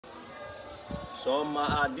So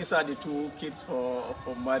these are the two kids for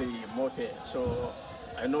Mari Mofe. So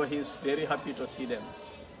I know he's very happy to see them.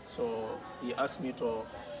 So he asked me to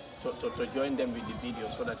join them with the video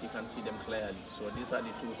so that he can see them clearly. So these are the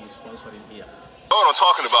two he's sponsoring here. You know what I'm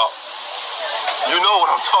talking about? You know what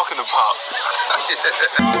I'm talking about.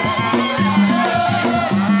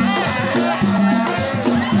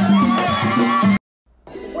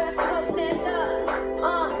 West Coast stand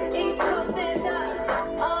up, East Coast stand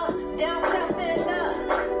up, down south stand up,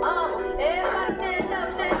 everybody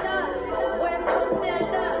stand up, West Coast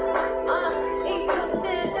stand up, East Coast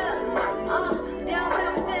stand up, down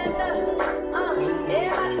south stand up,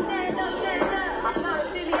 everybody stand up, I'm not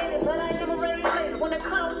affiliated, but I am a regulator. When it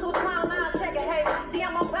comes to a clown, I'll check it, hey, see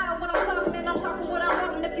I'm about when I'm talking, and I'm talking what I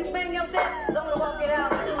want, and if you bang yourself, gonna walk it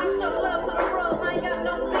out. I show love to the world, I ain't got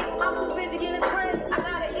no beat, I'm too busy getting bread.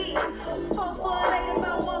 4 foot 8,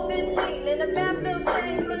 about 115. In the bathroom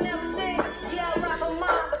thing you'll never see. Yeah, I rock a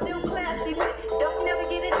mom, but still classy with it. Don't never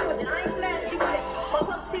get into it, and I ain't flashy with it. But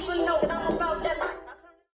most people know that I'm about that life.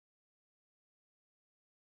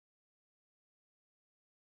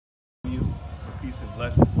 Peace and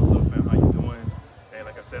blessings. What's up, fam? How you doing? Hey,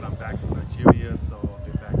 like I said, I'm back from Nigeria, so I've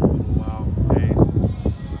been back for a little while, some days,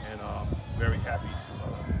 and very happy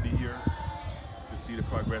to be here to see the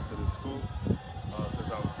progress of the school.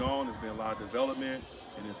 Since I was gone, there's been a lot of development,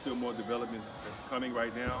 and there's still more development that's coming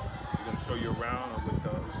right now. We're going to show you around with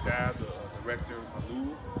Ustad, the director,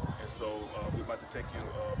 Malou, and so we're about to take you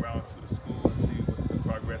around to the school and see what the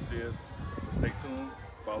progress is. So stay tuned,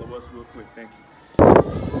 follow us real quick. Thank you.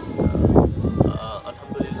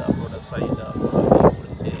 Alhamdulillah, brother Saeed, we will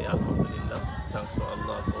say Alhamdulillah, thanks to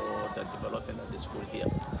Allah for the development of the school here.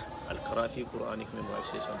 AL-KHARAFI Quranic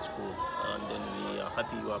Memorization School, and then we are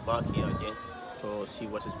happy you are back here again to see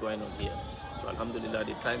what is going on here. So alhamdulillah,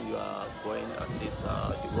 the time you are going, at least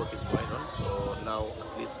the work is going on. So now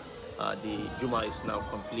at least the Juma is now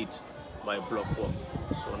complete by block work.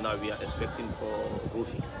 So now we are expecting for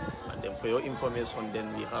roofing. And then for your information,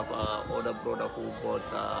 then we have other brother who bought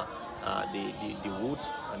the wood,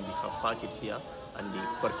 and we have packed it here, and the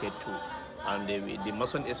corket too. And they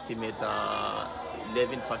mustn't estimate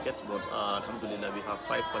 11 packets, but alhamdulillah we have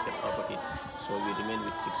 5 packets out of it. So we remain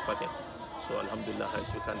with 6 packets. So alhamdulillah,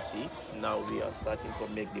 as you can see, now we are starting to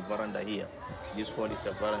make the veranda here. This one is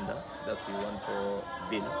a veranda that we want to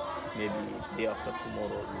build. Maybe day after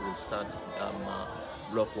tomorrow we will start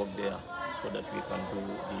block work there so that we can do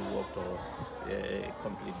the work to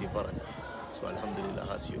complete the veranda. So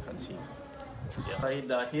alhamdulillah, as you can see.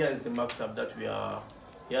 Yeah. Here is the maktab that we are.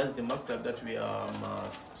 Here's the maktab that we are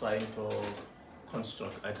trying to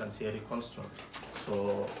construct. I can say reconstruct.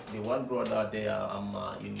 So the one brother there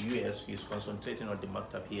in US, he's concentrating on the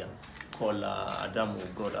maktab here, called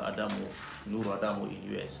brother Nur Adamu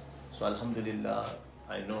in US. So alhamdulillah,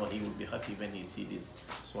 I know he will be happy when he see this.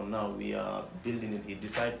 So now we are building it. He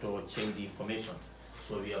decided to change the information.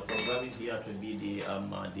 So we are programming here to be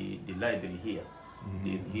the library here.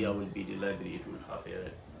 Here will be the library. It will have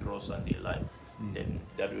a drawers and the light. Then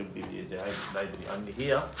that will be the library. And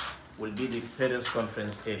here will be the parents'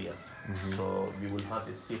 conference area. So we will have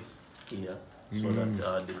a seat here so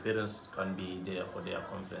that the parents can be there for their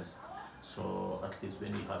conference. So at least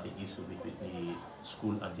when we have an issue between the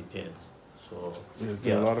school and the parents. So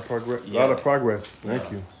yeah, a lot of progress. A lot of progress.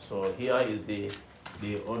 Thank you. So here is the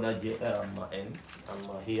other end.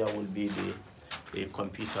 Here will be the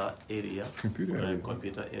computer area.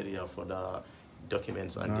 Computer area for the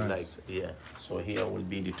documents and the likes. Yeah. So here will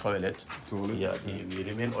be the toilet. Yeah. We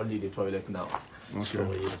remain only the toilet now. Okay.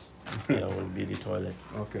 So yes, here will be the toilet.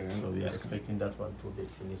 Okay. So we are expecting that one to be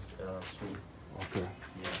finished soon. Okay.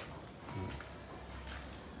 Yeah.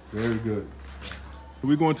 Very good. Are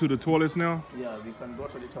we going to the toilets now? Yeah, we can go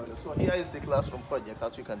to the toilet. So here is the classroom project,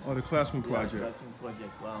 as you can see. Oh, the classroom project. Yeah, classroom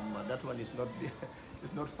project. That one is not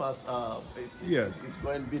it's not fast. It's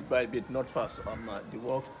going bit by bit, not fast. The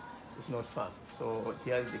work is not fast. So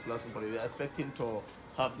here is the classroom project. We are expecting to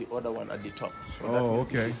have the other one at the top. So that will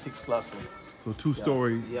be the 6th classroom. So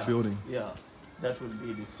 2-story building. Yeah, that will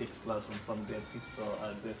be the 6th classroom from grade 6 to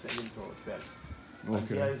grade 7 to 12. Okay. And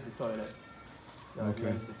here is the toilet. Here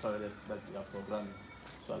is the toilets that we are programming.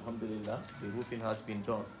 So alhamdulillah, the roofing has been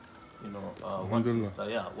done. You know,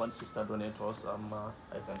 one sister donated us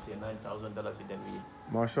I can say $9,000, and then we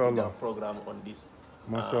did a program on this.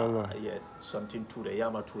 Mashallah. Yes, something Ture,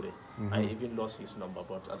 Yama Ture. I even lost his number,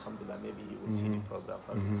 but alhamdulillah, maybe he will see the program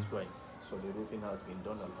how it is going. So the roofing has been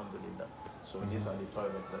done, alhamdulillah. So these are the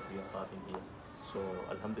toilets that we are having here. So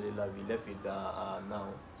alhamdulillah, we left it now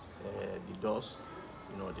the doors,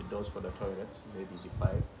 you know, the doors for the toilets, maybe the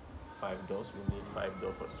 5 doors. We need 5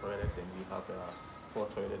 doors for the toilet, and we have 4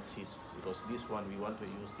 toilet seats, because this one we want to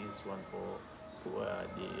use this one for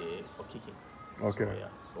cooking. Okay. So, yeah,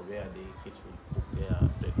 for where the kids will cook their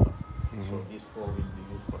breakfast. So these 4 will be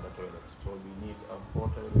used for the toilets. So we need 4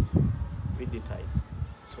 toilet seats with the tiles,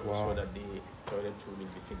 so that the toilet too will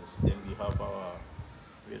be finished. Then we have our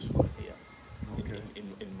waste one here. Okay.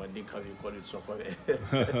 In Mandinka we call it sokowe.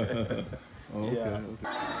 Oh, okay. Yeah. Okay.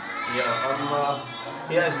 Yeah.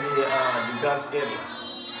 Here's the girls area.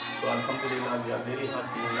 So alhamdulillah, we are very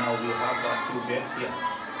happy now. We have a few beds here.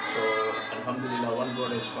 So alhamdulillah, one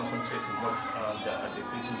brother is concentrating much on the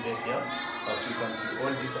fishing bed here. As you can see,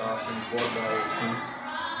 all these are in board by him.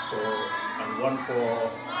 So, and one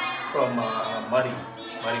from Mari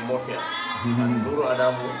Mafia. And Nuru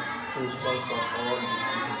Adamu, 2 sponsors all the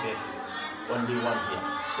fishing beds. Only one here.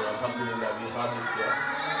 So alhamdulillah, we have it here.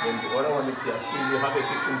 Then the other one is here. Still, we have a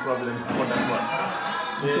fixing problem for that one.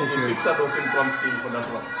 The fixer doesn't come still for that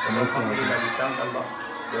one. But alhamdulillah, we thank Allah.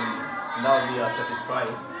 Then now we are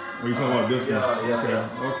satisfied. Are you talking about this one? Yeah.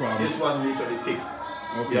 No problem. This one need to be fixed.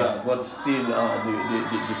 Okay. Yeah, but still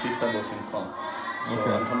the fixer doesn't come. So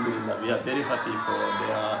alhamdulillah, we are very happy for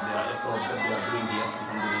their effort that they are doing here.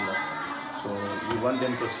 Alhamdulillah. So we want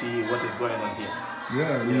them to see what is going on here.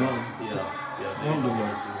 Yeah, you know. Yeah.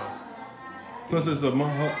 Alhamdulillah. Plus, it's a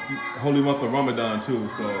holy month of Ramadan too,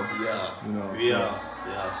 so yeah, you know. Yeah.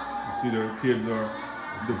 You see,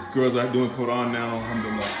 the girls are doing Quran now.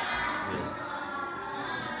 Alhamdulillah.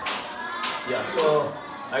 Yeah. So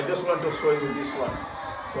I just want to show you this one.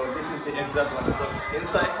 So this is the exact one, because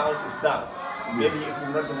inside house is dark. Maybe it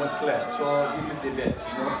will not be much clear. So this is the bed.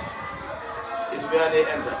 You know, it's where they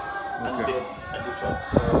enter, and bed at the top.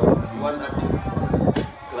 So one at the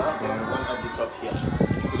ground and one at the top here.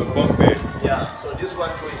 The bunk beds. Yeah, so this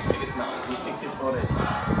one too is finished now. We fix it already.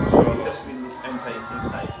 So we just will enter it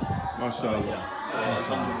inside. MashaAllah. Yeah. So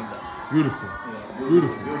alhamdulillah. Beautiful. Yeah,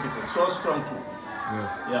 Beautiful. Beautiful. So strong too.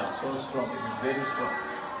 Yes. Yeah, so strong. It is very strong.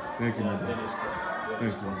 Thank you, Yeah, man. very strong. Very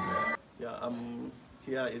Thank strong. you. Yeah.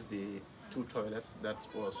 Here is the 2 toilets that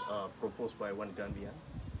was proposed by one Gambian.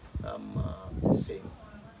 Same.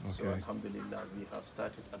 So Okay. alhamdulillah, we have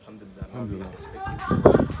started. Alhamdulillah, now we Alhamdulillah. are expecting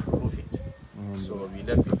to roof it. So we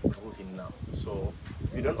left it roofing now. So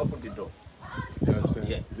we don't open the door. You understand?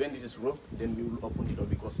 Yeah, when it is roofed, then we will open the door,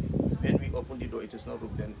 because when we open the door, it is not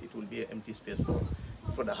roofed, then it will be an empty space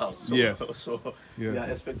for the house. So, Yes. So we Yes.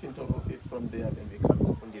 are expecting to roof it from there, then we can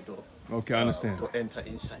open the door. Okay, I understand. To enter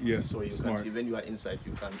inside. Yes, So you smart. can see when you are inside,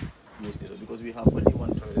 you can use the door, because we have only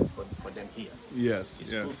 1 toilet for them here. Yes.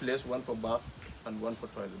 It's Yes. 2 places, 1 for bath and 1 for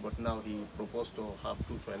toilet. But now he proposed to have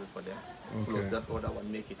 2 toilets for them. Plus Okay. that other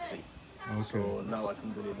one, make it 3. Okay. So now,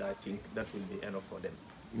 alhamdulillah, I think that will be enough for them.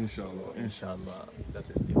 Inshallah. So, inshallah, that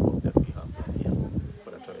is the hope that we have here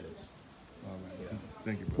for the toilets. All right. Yeah.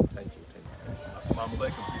 Thank you, bro. Thank you. Assalamu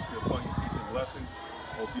alaikum, peace be upon you, peace and blessings.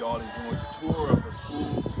 Hope you all enjoyed the tour of the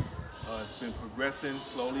school. It's been progressing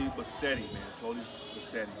slowly but steady, man, slowly but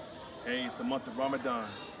steady. Hey, it's the month of Ramadan.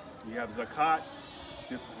 We have Zakat.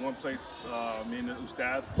 This is one place, me and the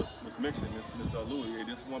Ustad was mentioning, Mr. Alui.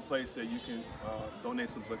 This is one place that you can donate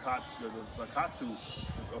some Zakat to,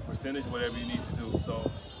 a percentage, whatever you need to do.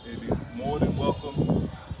 So it'd be more than welcome.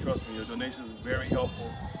 Trust me, your donations are very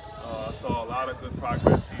helpful. I saw a lot of good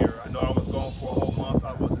progress here. I know I was gone for a whole month.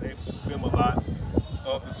 I wasn't able to film a lot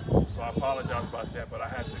of the school, so I apologize about that, but I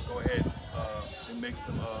had to go ahead and make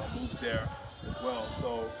some moves there as well.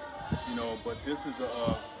 So, you know, but this is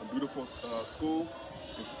a beautiful school.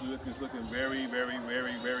 It's looking very, very,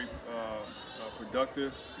 very, very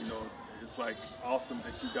productive. You know, it's like awesome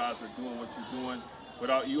that you guys are doing what you're doing.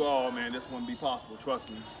 Without you all, man, this wouldn't be possible, trust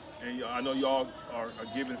me. And I know y'all are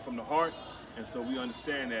giving from the heart, and so we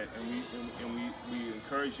understand that, and we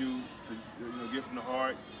encourage you to give from the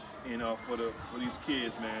heart. And for these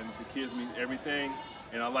kids, man, the kids mean everything,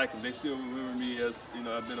 and I like them. They still remember me as, you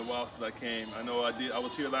know, I've been a while since I came. I know I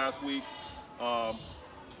was here last week.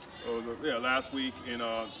 Last week, and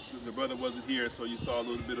the brother wasn't here, so you saw a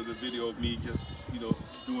little bit of the video of me just, you know,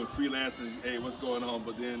 doing freelance and hey, what's going on?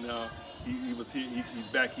 But then he was here. He's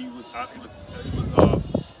back. He was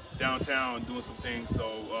downtown doing some things, so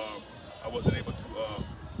I wasn't able to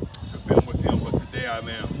film with him. But today I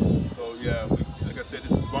am. So yeah, like I said,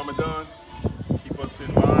 this is Ramadan. Keep us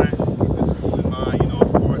in mind. Keep this school in mind. You know,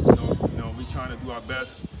 of course, you know, we're trying to do our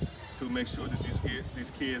best to make sure that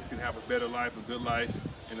these kids can have a better life, a good life,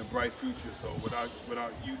 and a bright future. So without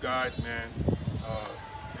you guys, man,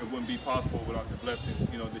 it wouldn't be possible without the blessings,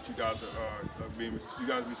 you know, that you guys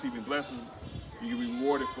are receiving blessings. You're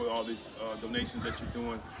rewarded for all these donations that you're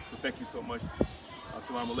doing. So thank you so much.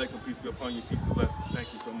 Assalamu alaikum, peace be upon you, peace and blessings.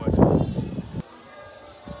 Thank you so much.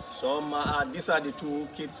 So these are the two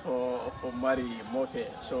kids for Mari Mofe.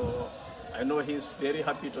 So I know he's very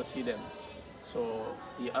happy to see them. So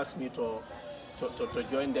he asked me to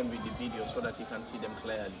join them with the video so that he can see them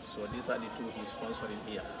clearly. So these are the two he's sponsoring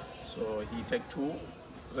here. So he take two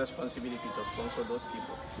responsibility to sponsor those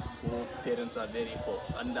people whose parents are very poor.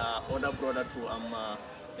 And other brother too,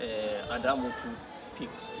 Adamu to pick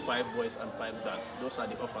 5 boys and 5 girls. Those are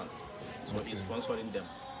the orphans. So he's sponsoring them.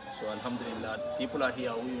 So alhamdulillah, people are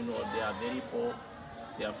here who they are very poor.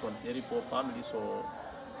 They are from very poor families, so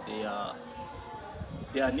they are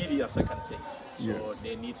needy, as I can say. So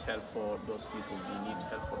they need help for those people. We need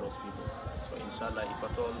help for those people. So inshallah, if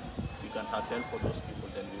at all we can have help for those people,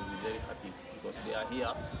 then we will be very happy because they are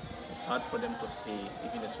here. It's hard for them to pay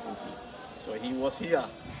even a school fee. So he was here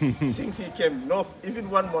since he came. No, even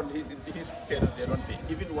 1 month, his parents, they don't pay.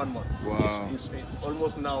 Even 1 month. Wow. It's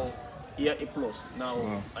almost now year plus.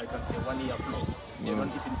 Now I can say 1 year plus. They don't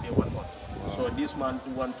even pay 1 month. Wow. So this man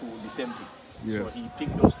want to the same thing. Yes. So he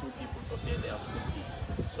picked those 2 people to pay their school fee.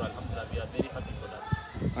 So alhamdulillah, we are very happy for that.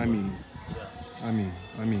 I mean. Yeah. I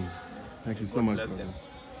mean. Thank you so much, brother.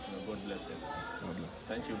 God bless them. God bless.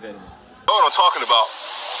 Thank you very much. You know what I'm talking about.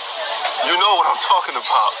 You know what I'm talking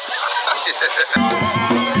about.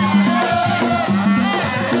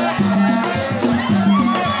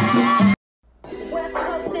 West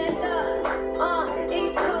Coast stand up,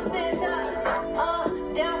 East Coast stand up,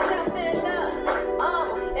 down south stand up,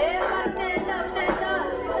 everybody stand up,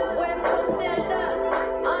 West Coast stand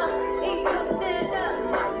up, East Coast stand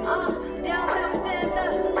up, down south stand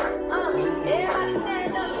up, everybody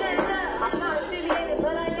stand up. I'm not affiliated,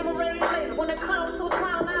 but I am a regulator. When it comes to a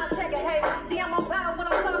clown, I'll check it. Hey, see I'm about what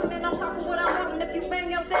I'm talking, and I'm talking what I'm talking. If you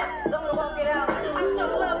bang yourself.